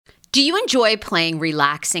Do you enjoy playing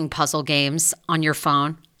relaxing puzzle games on your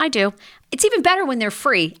phone? I do. It's even better when they're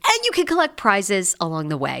free, and you can collect prizes along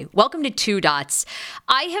the way. Welcome to Two Dots.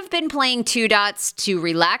 I have been playing Two Dots to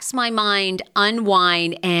relax my mind,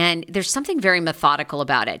 unwind, and there's something very methodical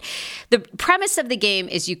about it. The premise of the game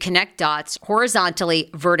is you connect dots horizontally,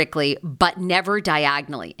 vertically, but never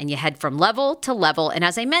diagonally, and you head from level to level. And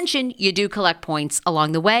as I mentioned, you do collect points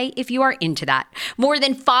along the way if you are into that. More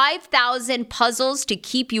than 5,000 puzzles to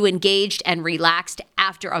keep you engaged and relaxed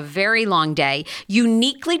after a very long day.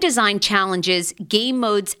 Uniquely designed challenges, game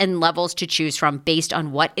modes, and levels to choose from based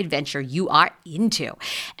on what adventure you are into.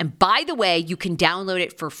 And by the way, you can download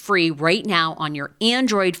it for free right now on your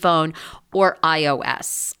Android phone or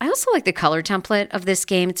iOS. I also like the color template of this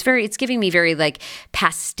game. It's giving me very like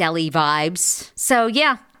pastel-y vibes. So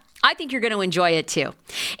yeah, I think you're going to enjoy it too.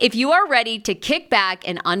 If you are ready to kick back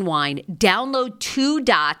and unwind, download Two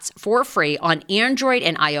Dots for free on Android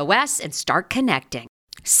and iOS and start connecting.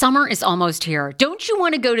 Summer is almost here. Don't you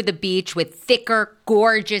want to go to the beach with thicker,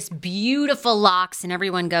 gorgeous, beautiful locks and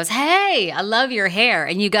everyone goes, "Hey, I love your hair."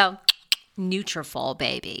 And you go, "Nutrafol,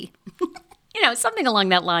 baby." Something along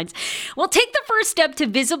that lines. Well, take the first step to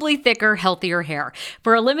visibly thicker, healthier hair.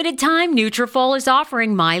 For a limited time, Nutrafol is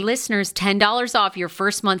offering my listeners $10 off your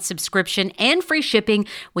first month subscription and free shipping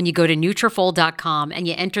when you go to Nutrafol.com and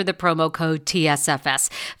you enter the promo code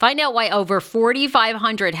TSFS. Find out why over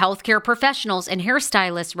 4,500 healthcare professionals and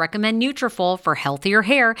hairstylists recommend Nutrafol for healthier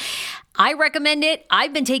hair. I recommend it.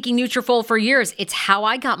 I've been taking Nutrafol for years. It's how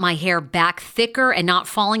I got my hair back thicker and not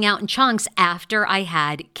falling out in chunks after I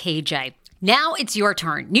had KJ. Now it's your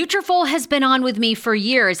turn. Nutrafol has been on with me for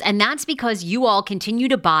years, and that's because you all continue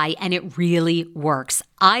to buy, and it really works.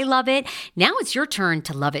 I love it. Now it's your turn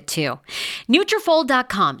to love it too.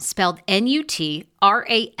 Nutrafol.com, spelled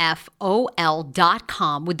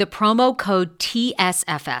Nutrafol.com with the promo code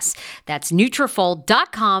TSFS. That's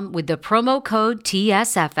Nutrafol.com with the promo code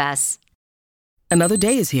TSFS. Another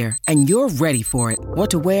day is here, and you're ready for it. What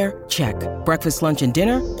to wear? Check. Breakfast, lunch, and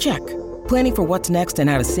dinner? Check. Planning for what's next and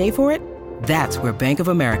how to save for it? That's where Bank of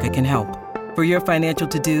America can help. For your financial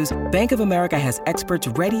to-dos, Bank of America has experts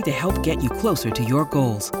ready to help get you closer to your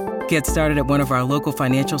goals. Get started at one of our local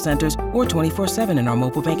financial centers or 24/7 in our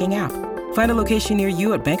mobile banking app. Find a location near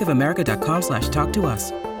you at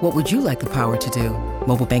bankofamerica.com/talktous. What would you like the power to do?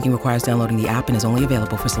 Mobile banking requires downloading the app and is only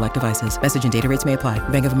available for select devices. Message and data rates may apply.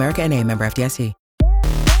 Bank of America N.A., member FDIC.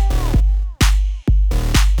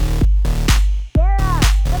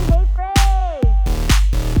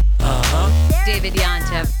 David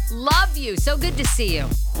Yontef, love you. So good to see you.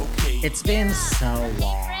 It's been so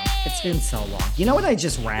long. You know what I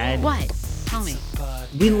just read? What? Tell me.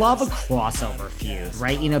 We love a crossover feud,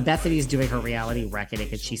 right? Bethenny's doing her reality reckoning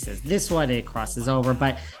and she says this one, it crosses over.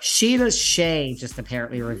 But Sheena Shea just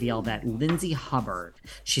apparently revealed that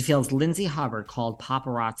she feels Lindsay Hubbard called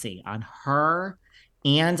paparazzi on her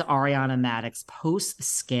and Ariana Madix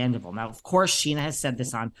post-scandal. Now, of course, Sheena has said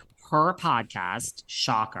this on her podcast,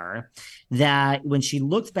 shocker, that when she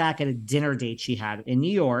looked back at a dinner date she had in New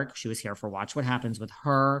York, she was here for Watch What Happens with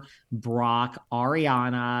her, Brock,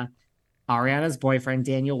 Ariana's boyfriend,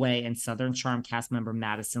 Daniel Way, and Southern Charm cast member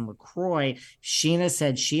Madison LaCroix. Sheena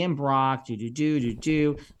said she and Brock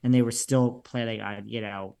and they were still planning on,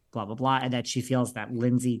 blah, blah, blah, and that she feels that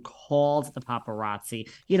Lindsay called the paparazzi,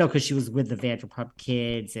 because she was with the Vanderpump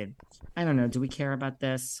kids, and I don't know, do we care about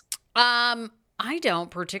this? I don't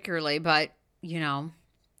particularly, but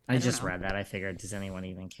I just read that. I figured, does anyone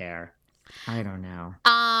even care? I don't know.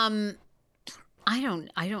 I don't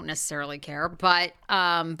necessarily care, but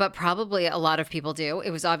probably a lot of people do. It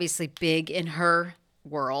was obviously big in her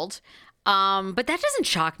world. But that doesn't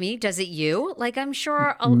shock me, does it you? Like, I'm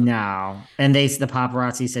sure. No. And the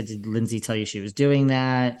paparazzi said, did Lindsay tell you she was doing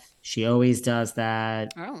that? She always does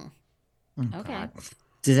that. Oh okay. God.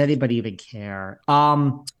 Does anybody even care?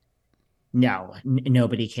 No,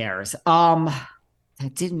 nobody cares.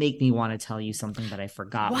 That did make me want to tell you something that I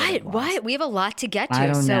forgot. What? We have a lot to get to. I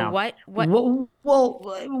don't know. What? Well,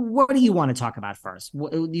 what do you want to talk about first?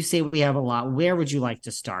 You say we have a lot. Where would you like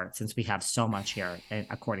to start, since we have so much here,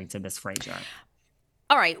 according to Miss Fraser?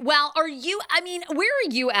 All right. Well, where are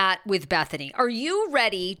you at with Bethenny? Are you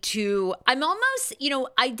ready to, I'm almost,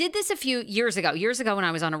 I did this a few years ago when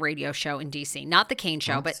I was on a radio show in DC, not the Kane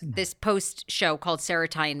show, but this post show called Sarah,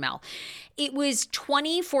 Ty, and Mel. It was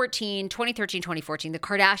 2013, 2014. The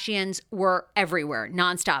Kardashians were everywhere,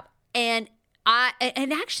 nonstop. And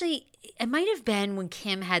actually, it might have been when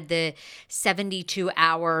Kim had the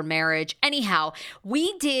 72-hour marriage. Anyhow,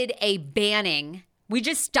 we did a banning. We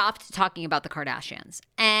just stopped talking about the Kardashians.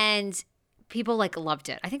 And people like loved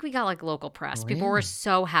it. I think we got like local press. People were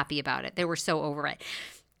so happy about it. They were so over it.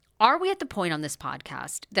 Are we at the point on this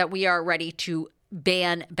podcast that we are ready to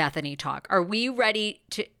ban Bethenny talk? Are we ready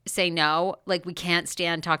to say no? Like, we can't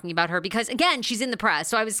stand talking about her because, again, she's in the press.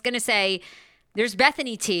 So I was going to say there's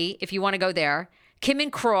Bethenny T, if you want to go there. Kim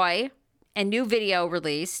and Croy, and new video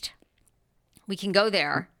released. We can go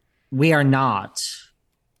there. We are not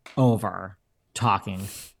over talking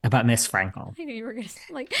about Miss Frankel. I knew you were going to say,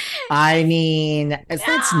 like... I mean,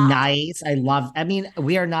 that's nice.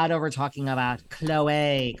 We are not over talking about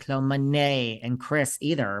Chloe Monet, and Chris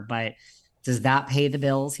either, but does that pay the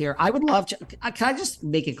bills here? I would love to... Can I just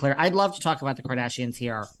make it clear? I'd love to talk about the Kardashians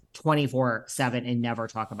here 24/7 and never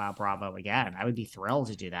talk about Bravo again. I would be thrilled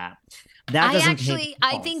to do that. That doesn't pay the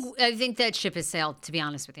bills. I think that ship has sailed, to be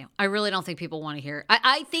honest with you. I really don't think people want to hear.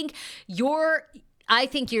 I think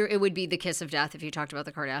it would be the kiss of death if you talked about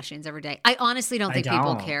the Kardashians every day. I honestly don't think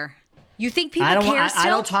people care. You think people care still? I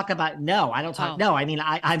don't talk about, no, I don't talk. Oh. No, I mean,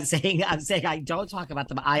 I'm saying I don't talk about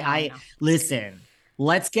them. Listen,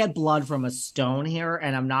 let's get blood from a stone here.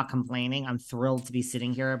 And I'm not complaining. I'm thrilled to be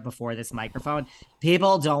sitting here before this microphone.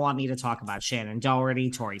 People don't want me to talk about Shannon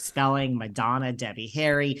Doherty, Tori Spelling, Madonna, Debbie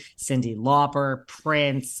Harry, Cyndi Lauper,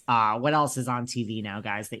 Prince. What else is on TV now,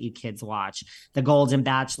 guys, that you kids watch? The Golden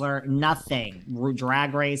Bachelor, nothing.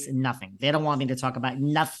 Drag Race, nothing. They don't want me to talk about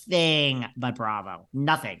nothing but Bravo.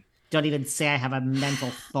 Nothing. Don't even say I have a mental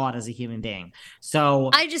thought as a human being. So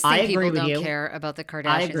I just think people don't care about the Kardashians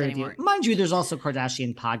I agree anymore. With you. Mind you, there's also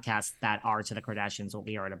Kardashian podcasts that are to the Kardashians what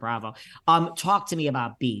we are to Bravo. Talk to me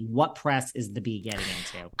about B. What press is the B getting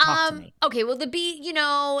into? Talk to me. Okay, well, the B,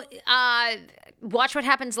 Watch What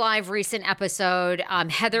Happens Live recent episode.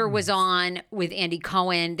 Heather was on with Andy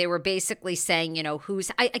Cohen. They were basically saying,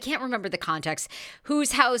 I can't remember the context,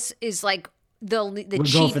 whose house is like the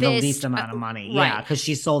cheapest. Go for the least amount of money. Right. Yeah, because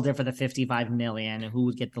she sold it for the $55 million. Who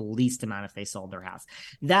would get the least amount if they sold their house?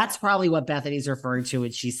 That's probably what Bethenny's referring to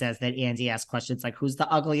when she says that Andy asked questions like, who's the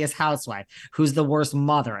ugliest housewife? Who's the worst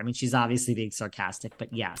mother? I mean, she's obviously being sarcastic,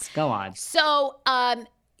 but yes, go on. So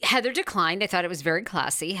Heather declined. I thought it was very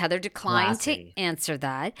classy. Heather declined to answer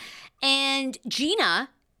that. And Gina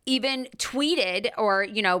even tweeted or,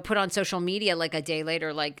 put on social media like a day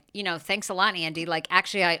later, like, thanks a lot, Andy. Like,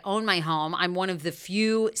 actually, I own my home. I'm one of the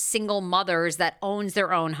few single mothers that owns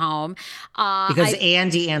their own home. Because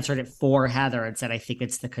Andy answered it for Heather and said, I think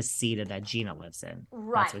it's the casita that Gina lives in.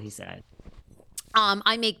 Right. That's what he said.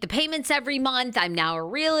 I make the payments every month. I'm now a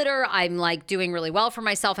realtor. I'm like doing really well for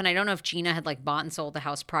myself. And I don't know if Gina had like bought and sold the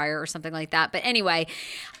house prior or something like that. But anyway,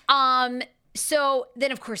 so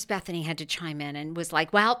then, of course, Bethenny had to chime in and was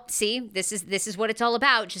like, well, see, this is what it's all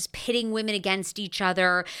about, just pitting women against each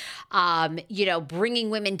other, bringing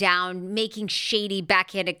women down, making shady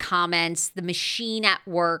backhanded comments, the machine at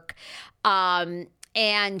work. And,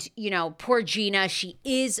 poor Gina, she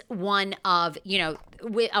is one of,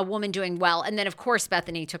 a woman doing well. And then, of course,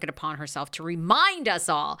 Bethenny took it upon herself to remind us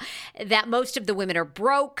all that most of the women are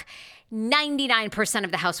broke. 99%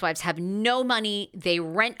 of the housewives have no money. They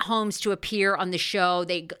rent homes to appear on the show.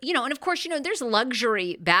 And of course, there's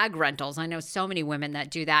luxury bag rentals. I know so many women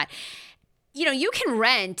that do that. You can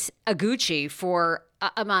rent a Gucci for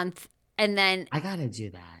a month and then. I got to do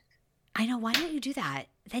that. I know. Why don't you do that?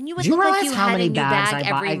 Then you would look like you had a new bag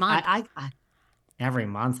every month. Every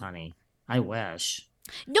month, honey. I wish.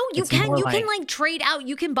 No, you can. You can like trade out.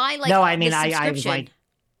 You can buy like. No, I mean, I was like.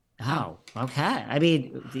 Oh, okay. I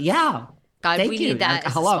mean, yeah. God, Thank we you. need that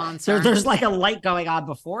as hello. a sponsor. There's like a light going on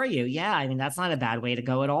before you. Yeah, I mean, that's not a bad way to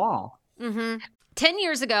go at all. Mm-hmm. 10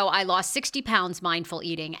 years ago, I lost 60 pounds mindful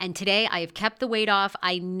eating, and today I have kept the weight off.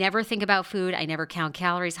 I never think about food. I never count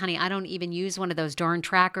calories. Honey, I don't even use one of those darn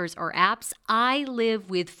trackers or apps. I live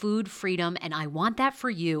with food freedom, and I want that for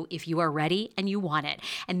you if you are ready and you want it.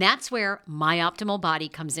 And that's where My Optimal Body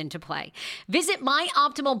comes into play. Visit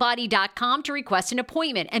myoptimalbody.com to request an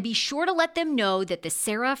appointment, and be sure to let them know that the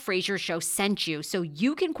Sarah Fraser Show sent you so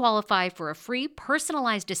you can qualify for a free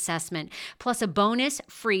personalized assessment plus a bonus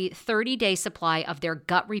free 30-day supply of their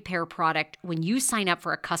gut repair product when you sign up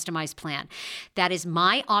for a customized plan. That is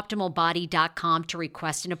myoptimalbody.com to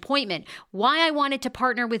request an appointment. Why I wanted to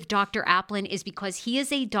partner with Dr. Applin is because he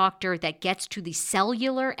is a doctor that gets to the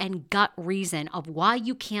cellular and gut reason of why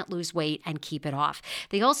you can't lose weight and keep it off.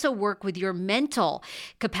 They also work with your mental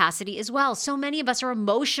capacity as well. So many of us are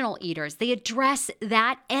emotional eaters. They address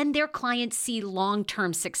that, and their clients see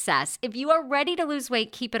long-term success. If you are ready to lose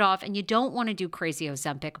weight, keep it off, and you don't want to do crazy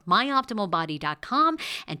Ozempic, myoptimalbody.com,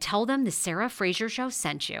 and tell them the Sarah Fraser Show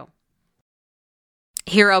sent you.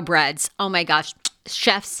 Hero breads. Oh my gosh.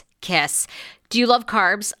 Chef's kiss. Do you love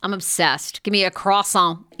carbs? I'm obsessed. Give me a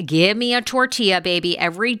croissant. Give me a tortilla, baby,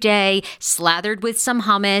 every day, slathered with some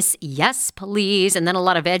hummus. Yes, please. And then a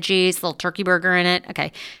lot of veggies, a little turkey burger in it.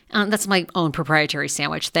 Okay. That's my own proprietary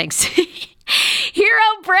sandwich. Thanks. Hero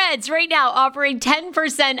Breads right now offering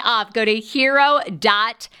 10% off. Go to hero.co.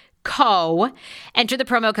 Enter the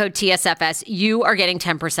promo code TSFS. You are getting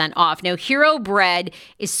 10% off. Now, Hero Bread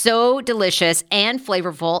is so delicious and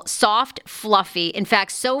flavorful, soft, fluffy. In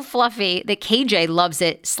fact, so fluffy that KJ loves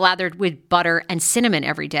it slathered with butter and cinnamon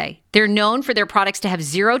every day. They're known for their products to have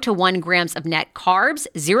 0 to 1 grams of net carbs,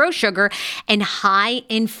 0 sugar, and high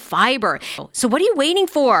in fiber. So what are you waiting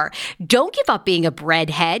for? Don't give up being a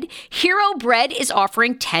breadhead. Hero Bread is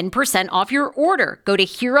offering 10% off your order. Go to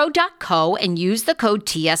hero.co and use the code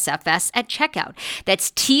TSFS at checkout. That's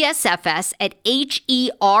TSFS at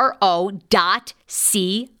HERO.CO.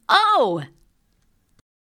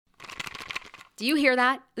 Do you hear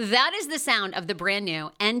that? That is the sound of the brand new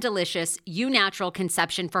and delicious Eu Natural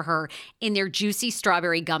Conception for Her in their juicy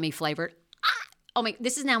strawberry gummy flavor. Oh my,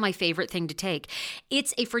 this is now my favorite thing to take.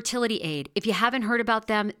 It's a fertility aid. If you haven't heard about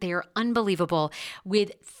them, they are unbelievable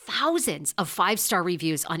with thousands of 5-star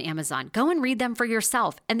reviews on Amazon. Go and read them for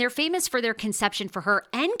yourself. And they're famous for their Conception for Her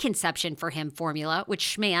and Conception for Him formula,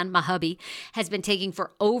 which Schman, my hubby, has been taking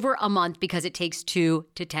for over a month because it takes 2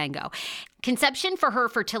 to tango. Conception for Her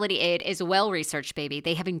fertility aid is well-researched, baby.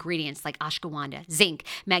 They have ingredients like ashwagandha, zinc,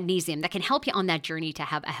 magnesium that can help you on that journey to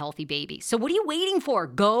have a healthy baby. So what are you waiting for?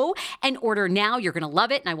 Go and order now. You're going to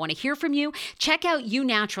love it, and I want to hear from you. Check out Eu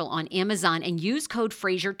Natural on Amazon and use code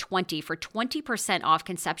Fraser20 for 20% off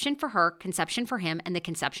Conception for Her, Conception for Him, and the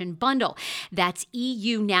Conception Bundle. That's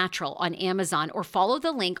EU Natural on Amazon, or follow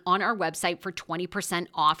the link on our website for 20%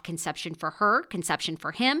 off Conception for Her, Conception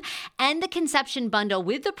for Him, and the Conception Bundle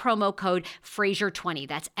with the promo code Fraser20.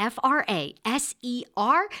 That's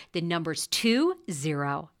Fraser, the numbers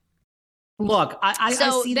 20. Look, I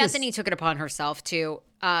see Bethenny this. took it upon herself to,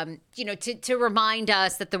 to remind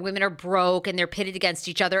us that the women are broke and they're pitted against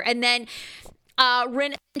each other. And then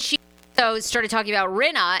she started talking about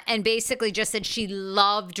Rinna and basically just said she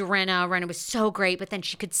loved Rinna. Rinna was so great, but then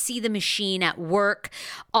she could see the machine at work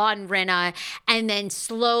on Rinna. And then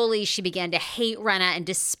slowly she began to hate Rinna and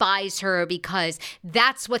despise her because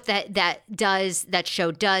that's what that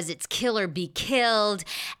show does. It's kill or be killed.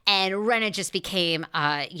 And Rinna just became,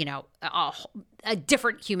 a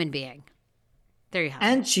different human being. There you have it.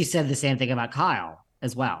 And she said the same thing about Kyle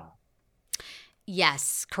as well.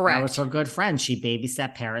 Yes, correct. That was her good friend. She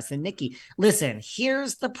babysat Paris and Nikki. Listen,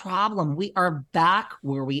 here's the problem. We are back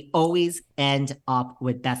where we always end up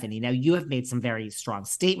with Bethenny. Now, you have made some very strong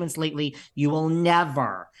statements lately. You will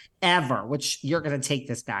never, ever, which you're going to take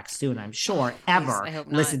this back soon, I'm sure, ever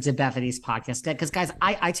listen to Bethenny's podcast. Because, guys,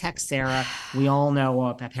 I text Sarah. We all know,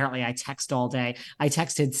 apparently I text all day. I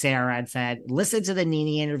texted Sarah and said, listen to the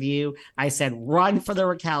Nene interview. I said, run for the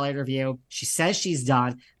Raquel interview. She says she's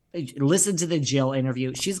done. Listen to the Jill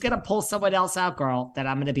interview. She's going to pull someone else out, girl, that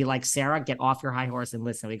I'm going to be like, Sarah, get off your high horse and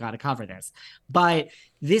listen. We got to cover this. But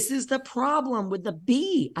this is the problem with the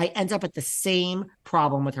B. I end up at the same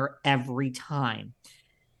problem with her every time.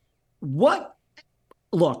 Look,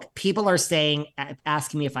 people are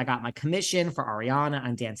asking me if I got my commission for Ariana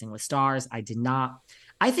on Dancing with Stars. I did not.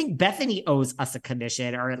 I think Bethenny owes us a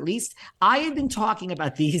commission, or at least I have been talking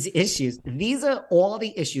about these issues. These are all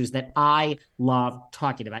the issues that I love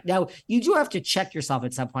talking about. Now, you do have to check yourself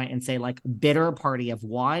at some point and say, like, bitter party of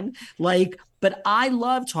one. But I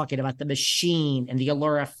love talking about the machine and the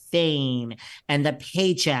allure of fame and the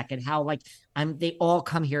paycheck and how, they all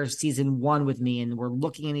come here season 1 with me and we're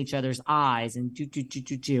looking in each other's eyes and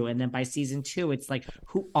do. And then by season 2, it's like,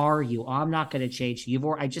 who are you? I'm not going to change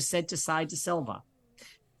you. I just said to Side to Silva.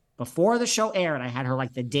 Before the show aired, I had her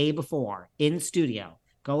the day before in studio.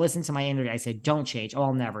 Go listen to my interview. I said, don't change. Oh,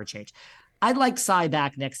 I'll never change. I'd like Sai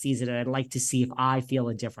back next season, and I'd like to see if I feel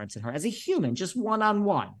a difference in her as a human, just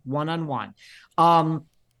one-on-one.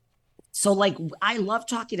 So I love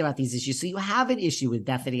talking about these issues. So you have an issue with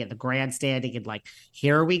Bethenny at the grandstanding and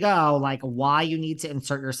here we go, why you need to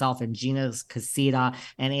insert yourself in Gina's Casita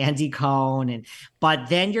and Andy Cohen. But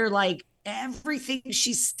then you're everything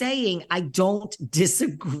she's saying, I don't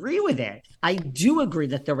disagree with it. I do agree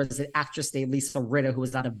that there was an actress named Lisa Rinna who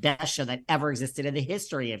was on the best show that ever existed in the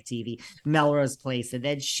history of TV, Melrose Place. And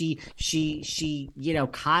then she,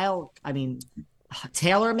 Taylor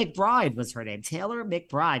McBride was her name, Taylor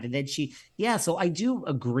McBride. And then so I do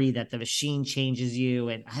agree that the machine changes you.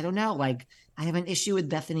 And I don't know, I have an issue with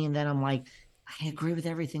Bethenny, and then I'm I agree with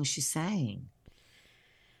everything she's saying.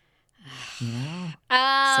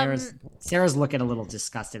 Yeah. Sarah's looking a little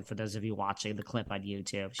disgusted for those of you watching the clip on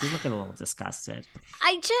YouTube. She's looking a little disgusted.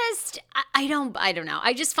 I don't know.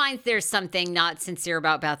 I just find there's something not sincere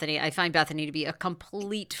about Bethenny. I find Bethenny to be a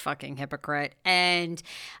complete fucking hypocrite. And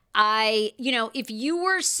if you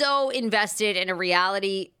were so invested in a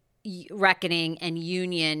reality reckoning and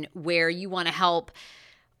union where you want to help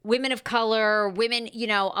women of color, women,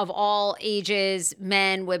 of all ages,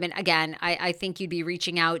 men, women. Again, I think you'd be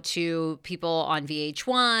reaching out to people on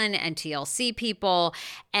VH1 and TLC people.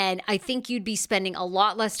 And I think you'd be spending a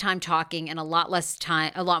lot less time talking and a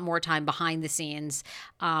lot more time behind the scenes,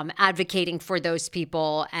 advocating for those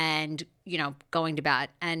people and, going to bat.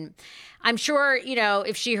 And I'm sure,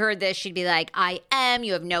 if she heard this, she'd be like,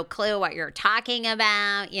 you have no clue what you're talking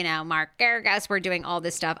about. Mark Geragos, we're doing all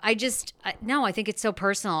this stuff. I think it's so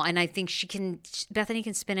personal. And I think Bethenny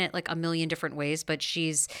can spin it like a million different ways, but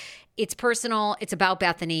it's personal. It's about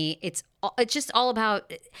Bethenny. It's just all about,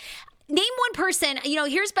 name one person,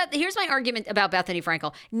 here's my argument about Bethenny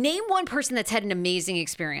Frankel. Name one person that's had an amazing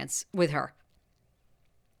experience with her.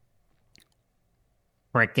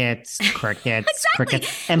 Crickets. Exactly.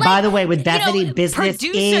 Crickets. And by the way, with Bethenny, business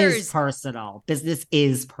producers, is personal. Business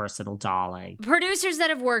is personal, darling. Producers that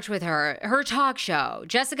have worked with her talk show,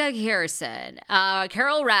 Jessica Harrison,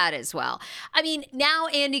 Carol Rad as well. I mean, now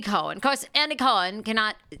Andy Cohen. Of course, Andy Cohen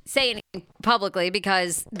cannot say anything publicly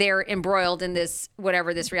because they're embroiled in this,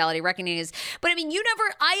 whatever this reality reckoning is. But I mean,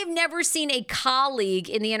 I have never seen a colleague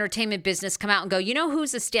in the entertainment business come out and go,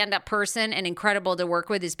 who's a stand-up person and incredible to work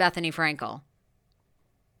with is Bethenny Frankel.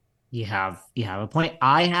 You have a point.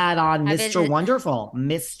 I had on Mr. Wonderful.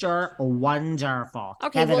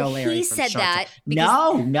 Okay, Kevin O'Leary he said that.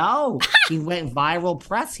 No. He went viral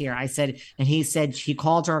press here. I said, and he said he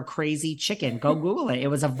called her a crazy chicken. Go Google it. It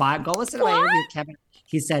was go listen to my interview with Kevin.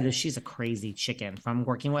 He said she's a crazy chicken from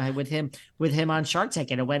working with him on Shark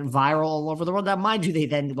Tank, and it went viral all over the world. Now, mind you, they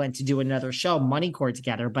then went to do another show, Money Court,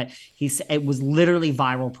 together. But he said it was literally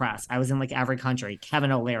viral press. I was in like every country.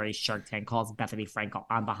 Kevin O'Leary's Shark Tank calls Bethenny Frankel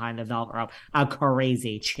on Behind the Velvet Rope a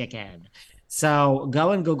crazy chicken. So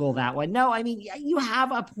go and Google that one. No, I mean, you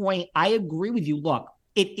have a point. I agree with you. Look.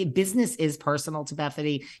 Business is personal to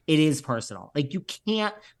Bethenny. It is personal. Like, you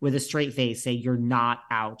can't with a straight face say you're not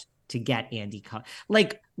out to get Andy Cohen.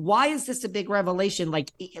 Like, why is this a big revelation? Like,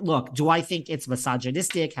 look, do I think it's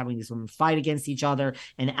misogynistic having these women fight against each other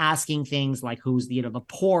and asking things like who's the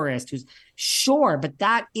poorest, sure, but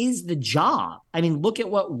that is the job. I mean, look at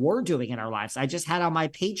what we're doing in our lives. I just had on my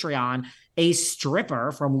Patreon a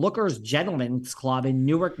stripper from Looker's Gentlemen's Club in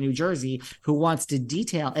Newark, New Jersey, who wants to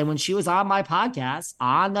detail. And when she was on my podcast,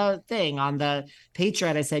 on the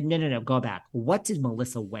Patreon, I said, no, go back. What did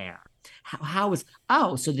Melissa wear? So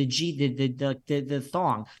the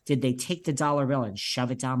thong, did they take the dollar bill and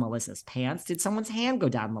shove it down Melissa's pants? Did someone's hand go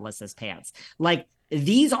down Melissa's pants? Like,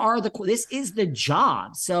 this is the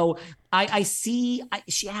job. So I see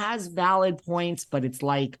she has valid points, but it's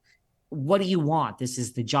like, what do you want? This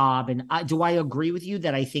is the job. And do I agree with you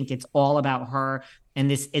that I think it's all about her and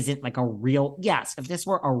this isn't like a real, yes, if this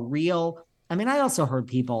were a real, I mean, I also heard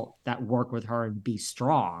people that work with her and be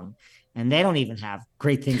strong, and they don't even have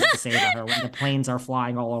great things to say to her when the planes are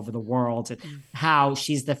flying all over the world, and how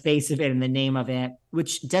she's the face of it and the name of it,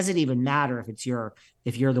 which doesn't even matter if you're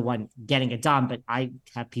the one getting it done. But I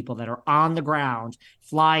have people that are on the ground,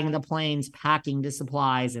 flying the planes, packing the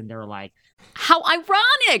supplies, and they're like, how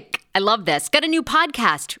ironic. I love this. Got a new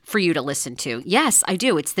podcast for you to listen to. Yes, I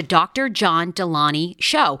do. It's the Dr. John Delaney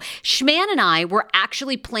Show. Schman and I were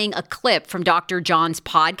actually playing a clip from Dr. John's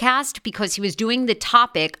podcast because he was doing the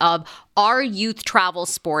topic of are youth travel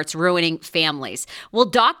sports ruining families? Well,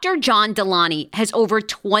 Dr. John Delaney has over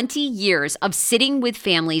 20 years of sitting with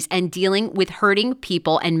families and dealing with hurting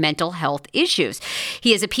people and mental health issues.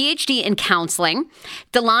 He has a PhD in counseling.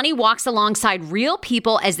 Delaney walks alongside real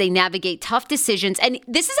people as they navigate tough decisions. And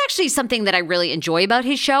this is actually something that I really enjoy about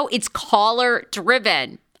his show. It's caller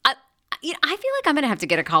driven. I feel like I'm going to have to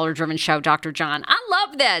get a caller-driven show, Dr. John. I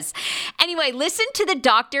love this. Anyway, listen to the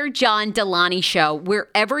Dr. John Delaney Show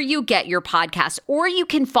wherever you get your podcast, or you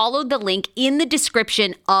can follow the link in the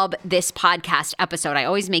description of this podcast episode. I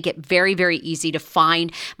always make it very, very easy to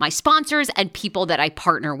find my sponsors and people that I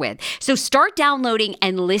partner with. So start downloading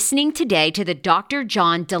and listening today to the Dr.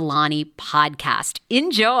 John Delaney podcast.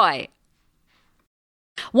 Enjoy.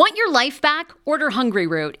 Want your life back? Order Hungry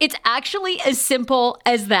Root. It's actually as simple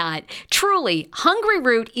as that. Truly, Hungry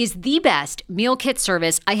Root is the best meal kit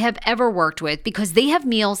service I have ever worked with because they have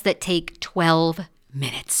meals that take 12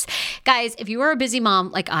 minutes. Guys, if you are a busy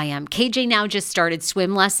mom like I am, KJ now just started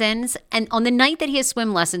swim lessons. And on the night that he has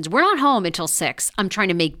swim lessons, we're not home until 6. I'm trying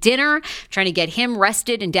to make dinner, trying to get him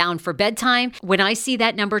rested and down for bedtime. When I see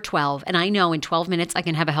that number 12, and I know in 12 minutes I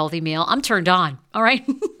can have a healthy meal, I'm turned on. All right.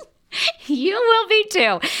 You will be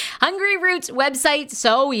too. Hungry Roots website,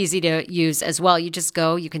 so easy to use as well. You just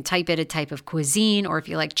go, you can type in a type of cuisine, or if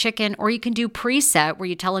you like chicken, or you can do preset where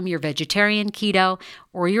you tell them you're vegetarian, keto,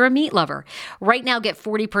 or you're a meat lover. Right now, get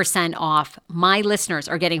 40% off. My listeners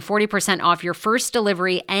are getting 40% off your first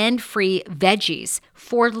delivery and free veggies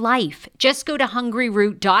for life. Just go to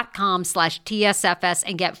hungryroot.com/TSFS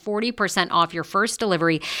and get 40% off your first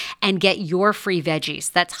delivery and get your free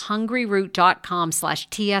veggies. That's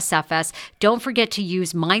hungryroot.com/TSFS. Don't forget to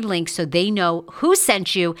use my link so they know who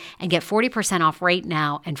sent you and get 40% off right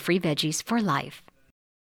now and free veggies for life.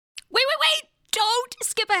 Wait. Don't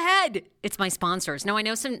skip ahead. It's my sponsors. Now, I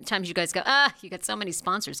know sometimes you guys go, you got so many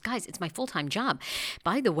sponsors. Guys, it's my full-time job.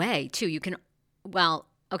 By the way, too, you can,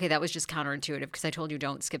 okay, that was just counterintuitive because I told you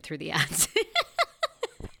don't skip through the ads.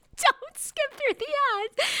 Don't skip through the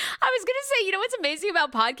ads. I was going to say, you know what's amazing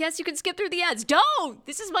about podcasts? You can skip through the ads. Don't.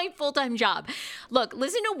 This is my full-time job. Look,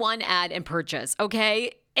 listen to one ad and purchase,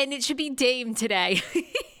 okay? And it should be Dame today.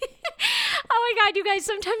 Oh my God, you guys,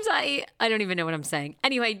 sometimes I don't even know what I'm saying.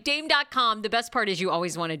 Anyway, Dame.com, the best part is you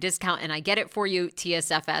always want a discount, and I get it for you,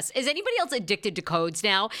 TSFS. Is anybody else addicted to codes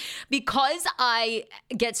now? Because I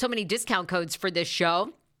get so many discount codes for this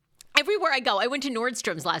show, everywhere I go, I went to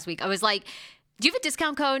Nordstrom's last week. I was like, do you have a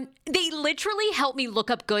discount code? They literally helped me look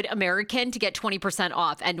up Good American to get 20%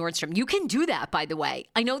 off at Nordstrom. You can do that, by the way.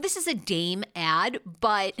 I know this is a Dame ad,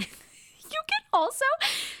 but...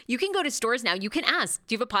 You can go to stores now. You can ask,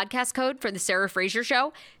 do you have a podcast code for the Sarah Fraser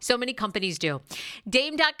Show? So many companies do.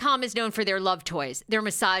 Dame.com is known for their love toys, their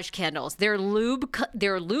massage candles, their lube.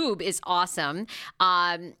 Their lube is awesome.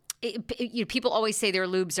 People always say their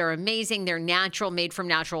lubes are amazing. They're natural, made from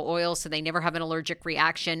natural oils, so they never have an allergic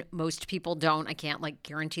reaction. Most people don't. I can't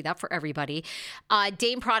guarantee that for everybody.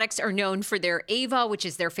 Dame products are known for their Ava, which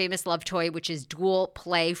is their famous love toy, which is dual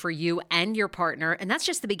play for you and your partner. And that's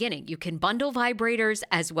just the beginning. You can bundle vibrators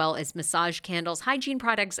as well as massage candles, hygiene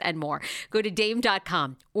products, and more. Go to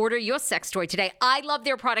Dame.com. Order your sex toy today. I love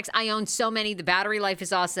their products. I own so many. The battery life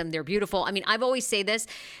is awesome. They're beautiful. I mean, I've always say this.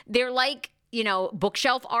 They're like,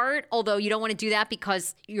 bookshelf art, although you don't want to do that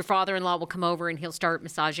because your father-in-law will come over and he'll start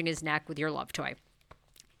massaging his neck with your love toy.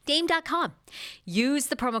 Dame.com. Use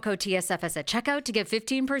the promo code TSFS at checkout to get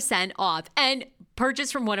 15% off and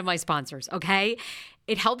purchase from one of my sponsors, okay?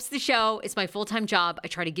 It helps the show. It's my full-time job. I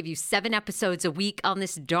try to give you 7 episodes a week on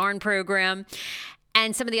this darn program.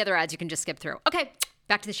 And some of the other ads you can just skip through. Okay,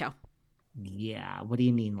 back to the show. Yeah, what do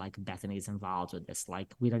you mean Bethenny's involved with this?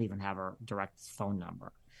 We don't even have her direct phone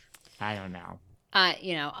number. I don't know. I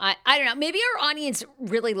don't know. Maybe our audience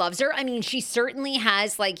really loves her. I mean, she certainly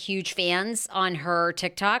has huge fans on her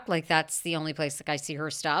TikTok. That's the only place I see her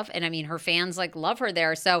stuff. And I mean, her fans love her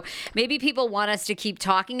there. So maybe people want us to keep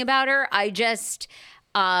talking about her. I just,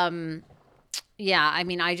 I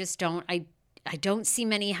don't see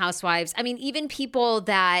many housewives. I mean, even people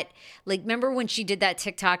that remember when she did that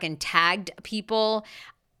TikTok and tagged people.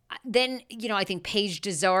 Then, I think Paige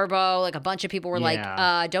DeZorbo, a bunch of people were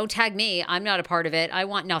don't tag me. I'm not a part of it. I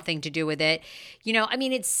want nothing to do with it. I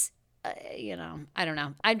mean, it's, I don't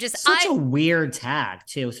know. I'm just such a weird tag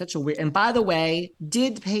too. Such a weird. And by the way,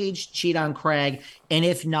 did Paige cheat on Craig? And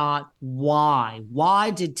if not, why? Why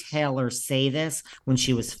did Taylor say this when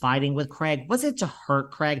she was fighting with Craig? Was it to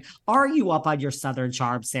hurt Craig? Are you up on your Southern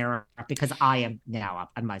charm, Sarah? Because I am now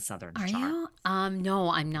up on my Southern charm. Are you?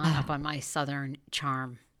 No, I'm not up on my Southern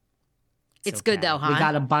charm. It's okay. Good though, huh? We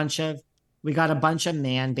got a bunch of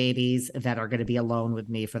man babies that are going to be alone with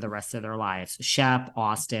me for the rest of their lives. Shep,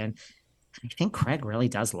 Austin. I think Craig really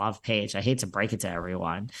does love Paige. I hate to break it to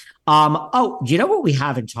everyone. You know what we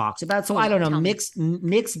haven't talked about? So I don't know, mixed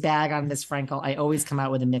bag on Miss Frankel. I always come out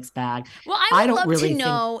with a mixed bag. Well, I would love to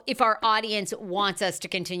know if our audience wants us to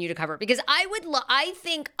continue to cover it, because I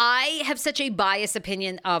think I have such a biased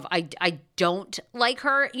opinion of I don't like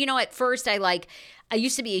her. At first I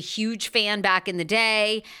used to be a huge fan back in the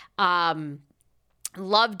day. Loved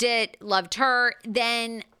her.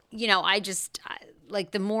 Then,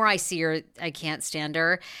 the more I see her, I can't stand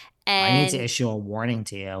her. And I need to issue a warning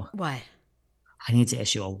to you. What? I need to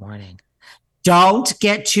issue a warning. Don't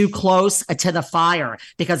get too close to the fire,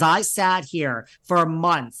 because I sat here for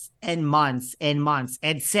months and months and months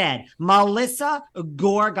and said, Melissa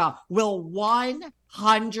Gorga will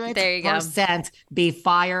 100% be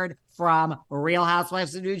fired from Real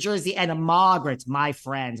Housewives of New Jersey. And Margaret, my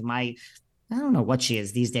friend, my I don't know what she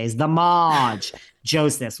is these days. The Maj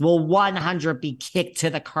Joseph will 100 be kicked to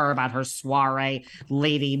the curb at her soiree.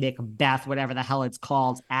 Lady Macbeth, whatever the hell it's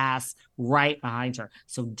called, ass right behind her.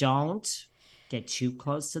 So don't get too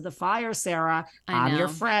close to the fire, Sarah. I'm your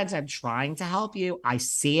friend. I'm trying to help you. I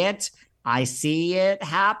see it. I see it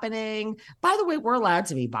happening. By the way, we're allowed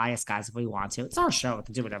to be biased, guys, if we want to. It's our show. We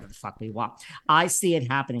can do whatever the fuck we want. I see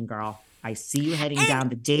it happening, girl. I see you heading down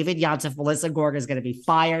the David Yontef, Melissa Gorga is going to be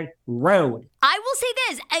fired road. I will say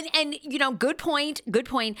this, and you know, good point.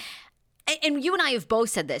 And you and I have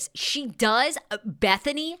both said this.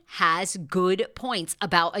 Bethenny has good points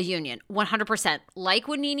about a union, 100%. Like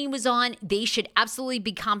when Nene was on, they should absolutely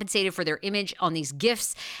be compensated for their image on these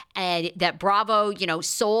gifts. And that Bravo,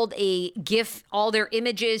 sold all their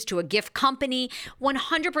images to a gift company.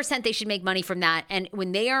 100% they should make money from that. And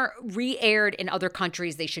when they are re-aired in other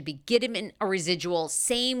countries, they should be given a residual.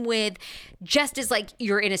 Same with, just as like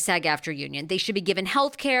you're in a SAG-AFTRA union, they should be given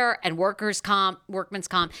health care and workman's comp.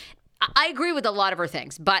 I agree with a lot of her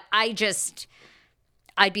things, but I'd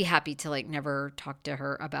be happy to never talk to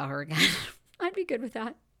her about her again. I'd be good with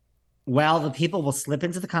that. Well, the people will slip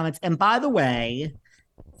into the comments. And by the way,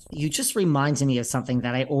 you just reminded me of something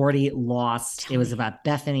that I already lost. It was about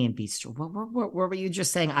Bethenny and Beast. What were you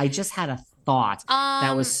just saying? I just had a thought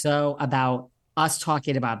that was so about us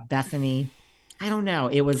talking about Bethenny. I don't know.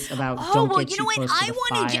 It was about don't get too close to the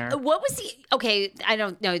fire. What was okay, I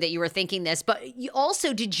don't know that you were thinking this, but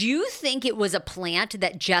did you think it was a plant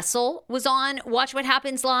that Jessel was on Watch What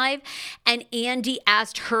Happens Live and Andy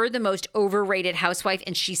asked her the most overrated housewife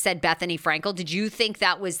and she said Bethenny Frankel? Did you think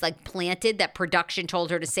that was planted, that production told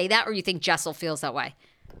her to say that, or you think Jessel feels that way?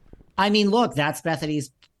 I mean, look, that's Bethenny's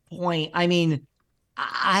point. I mean,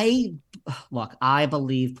 I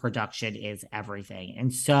believe production is everything.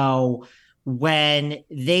 And so when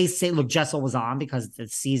they say, look, Jessel was on because the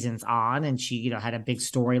season's on and she, had a big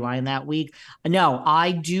storyline that week. No,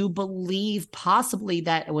 I do believe possibly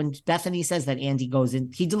that when Bethenny says that Andy goes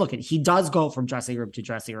in, he does go from dressing room to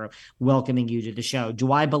dressing room, welcoming you to the show.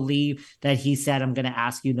 Do I believe that he said, I'm going to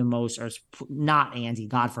ask you the most, or not Andy,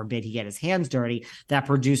 God forbid he get his hands dirty. That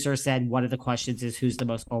producer said, one of the questions is who's the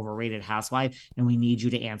most overrated housewife? And we need you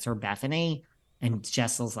to answer Bethenny. And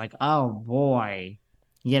Jessel's like, oh boy.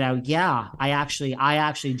 Yeah, I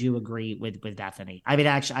actually do agree with Bethenny. I mean,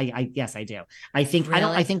 actually, yes, I do. I think really?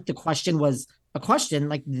 I think the question was a question,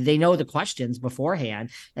 like they know the questions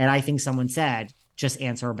beforehand, and I think someone said just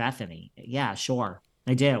answer Bethenny. Yeah, sure,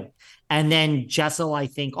 I do. And then Jessel, I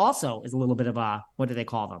think, also is a little bit of a, what do they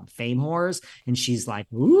call them? Fame whores, and she's like,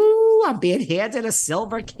 "Ooh, I'm being handed a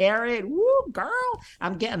silver carrot. Ooh, girl,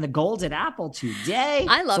 I'm getting the golden apple today."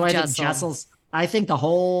 I love Jessel. I think the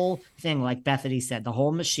whole thing, like Bethenny said, the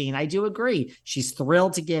whole machine, I do agree. She's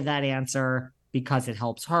thrilled to give that answer because it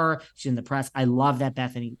helps her. She's in the press. I love that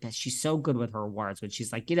Bethenny, she's so good with her words when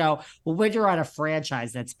she's like, well, when you're on a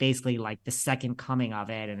franchise that's basically like the second coming of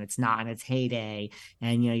it and it's not in its heyday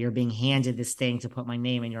and, you're being handed this thing to put my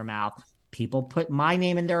name in your mouth. People put my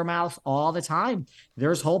name in their mouth all the time.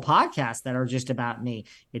 There's whole podcasts that are just about me.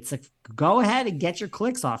 It's like, go ahead and get your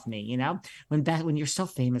clicks off me, when you're so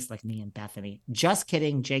famous like me and Bethenny. Just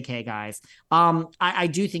kidding, JK guys. I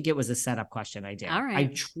do think it was a setup question. I do. All right. I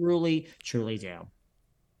truly, truly do.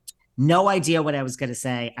 No idea what I was going to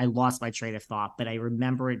say. I lost my train of thought, but I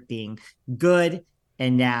remember it being good.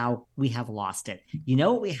 And now we have lost it. You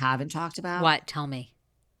know what we haven't talked about? What? Tell me.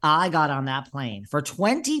 I got on that plane for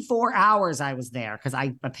 24 hours. I was there because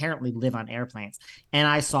I apparently live on airplanes, and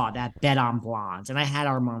I saw that Bet on Blondes, and I had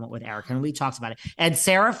our moment with Erika, and we talked about it. And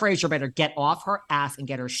Sarah Fraser better get off her ass and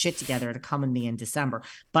get her shit together to come with me in December.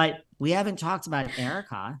 But we haven't talked about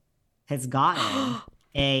Erika has gotten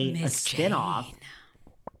a spinoff.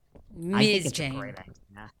 I think it's Jayne. a great idea.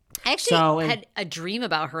 I actually had a dream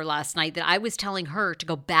about her last night that I was telling her to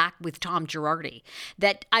go back with Tom Girardi.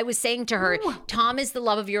 That I was saying to her, Tom is the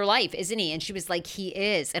love of your life, isn't he? And she was like, he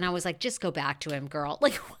is. And I was like, just go back to him, girl.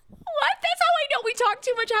 Like, what? That's how I know we talk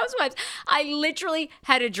too much Housewives. I literally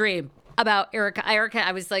had a dream about Erika.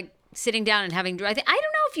 I was like sitting down and having, I don't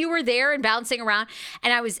know if you were there and bouncing around.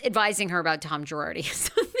 And I was advising her about Tom Girardi.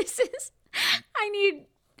 So I need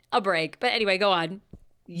a break. But anyway, go on.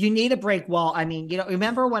 You need a break. Well, I mean,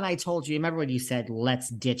 remember when you said, let's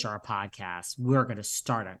ditch our podcast. We're going to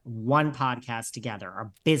start one podcast together,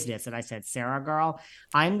 our business. And I said, Sarah, girl,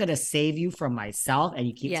 I'm going to save you from myself. And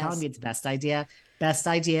you keep telling me it's best idea.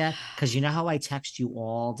 Because you know how I text you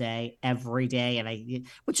all day, every day.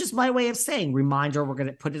 Which is my way of saying, reminder, we're going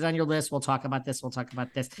to put it on your list. We'll talk about this.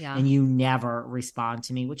 Yeah. And you never respond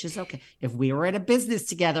to me, which is okay. If we were in a business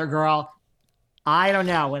together, girl, I don't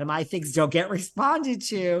know. When my things don't get responded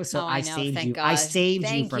to, so I know. saved Thank you. God. I saved you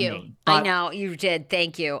Thank from you. me. I But know you did.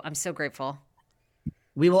 Thank you. I'm so grateful.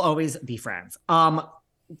 we will always be friends.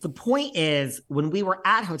 The point is, when we were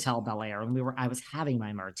at Hotel Bel Air, I was having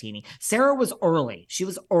my martini. Sarah was early. She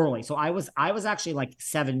was early. So I was actually like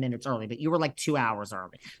 7 minutes early, but you were like 2 hours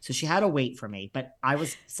early. So she had to wait for me, but I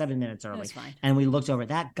was 7 minutes early. That's fine. And we looked over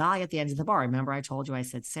that guy at the end of the bar. Remember, I told you, I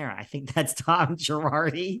said, Sarah, I think that's Tom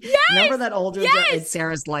Girardi. Yes! Remember that older? Yes! And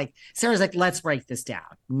Sarah's like, let's break this down.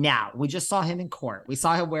 Now, we just saw him in court. We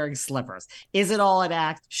saw him wearing slippers. Is it all an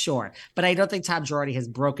act? Sure. But I don't think Tom Girardi has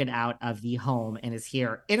broken out of the home and is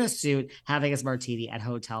here in a suit having his martini at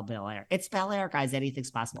Hotel Bel Air. It's Bel Air, guys.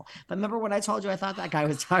 Anything's possible. But remember when I told you I thought that guy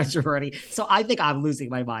was Tom Girardi? So I think I'm losing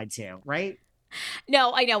my mind too, right?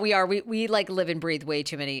 No, I know we are. We like live and breathe way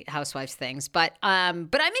too many housewives things. But I'm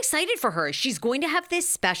excited for her. She's going to have this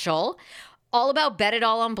special all about Bet It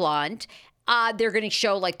All on Blonde. They're going to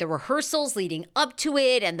show like the rehearsals leading up to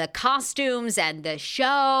it and the costumes and the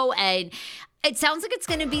show. And it sounds like it's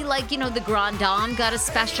going to be like, the Grand Dame got a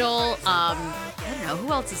special. I don't know.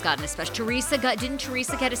 Who else has gotten a special? Didn't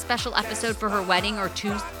Teresa get a special episode for her wedding or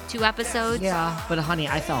two episodes? Yeah, but honey,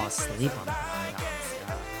 I fell asleep on the Grand Dame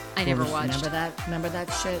stuff. I never watched. Remember that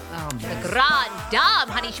shit? Oh, man. The Grand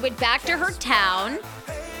Dame, honey. She went back to her town,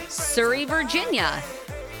 Surrey, Virginia.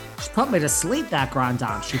 She put me to sleep, that Grand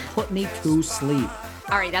Dame. She put me to sleep.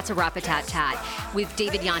 All right, that's a Rap-A-Tat-Tat with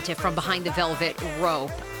David Yontef from Behind the Velvet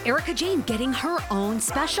Rope. Erika Jayne getting her own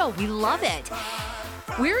special. We love it.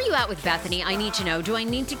 Where are you at with Bethenny? I need to know. Do I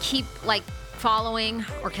need to keep, following,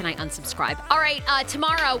 or can I unsubscribe? All right,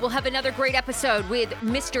 tomorrow we'll have another great episode with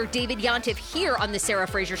Mr. David Yontef here on The Sarah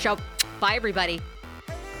Fraser Show. Bye, everybody.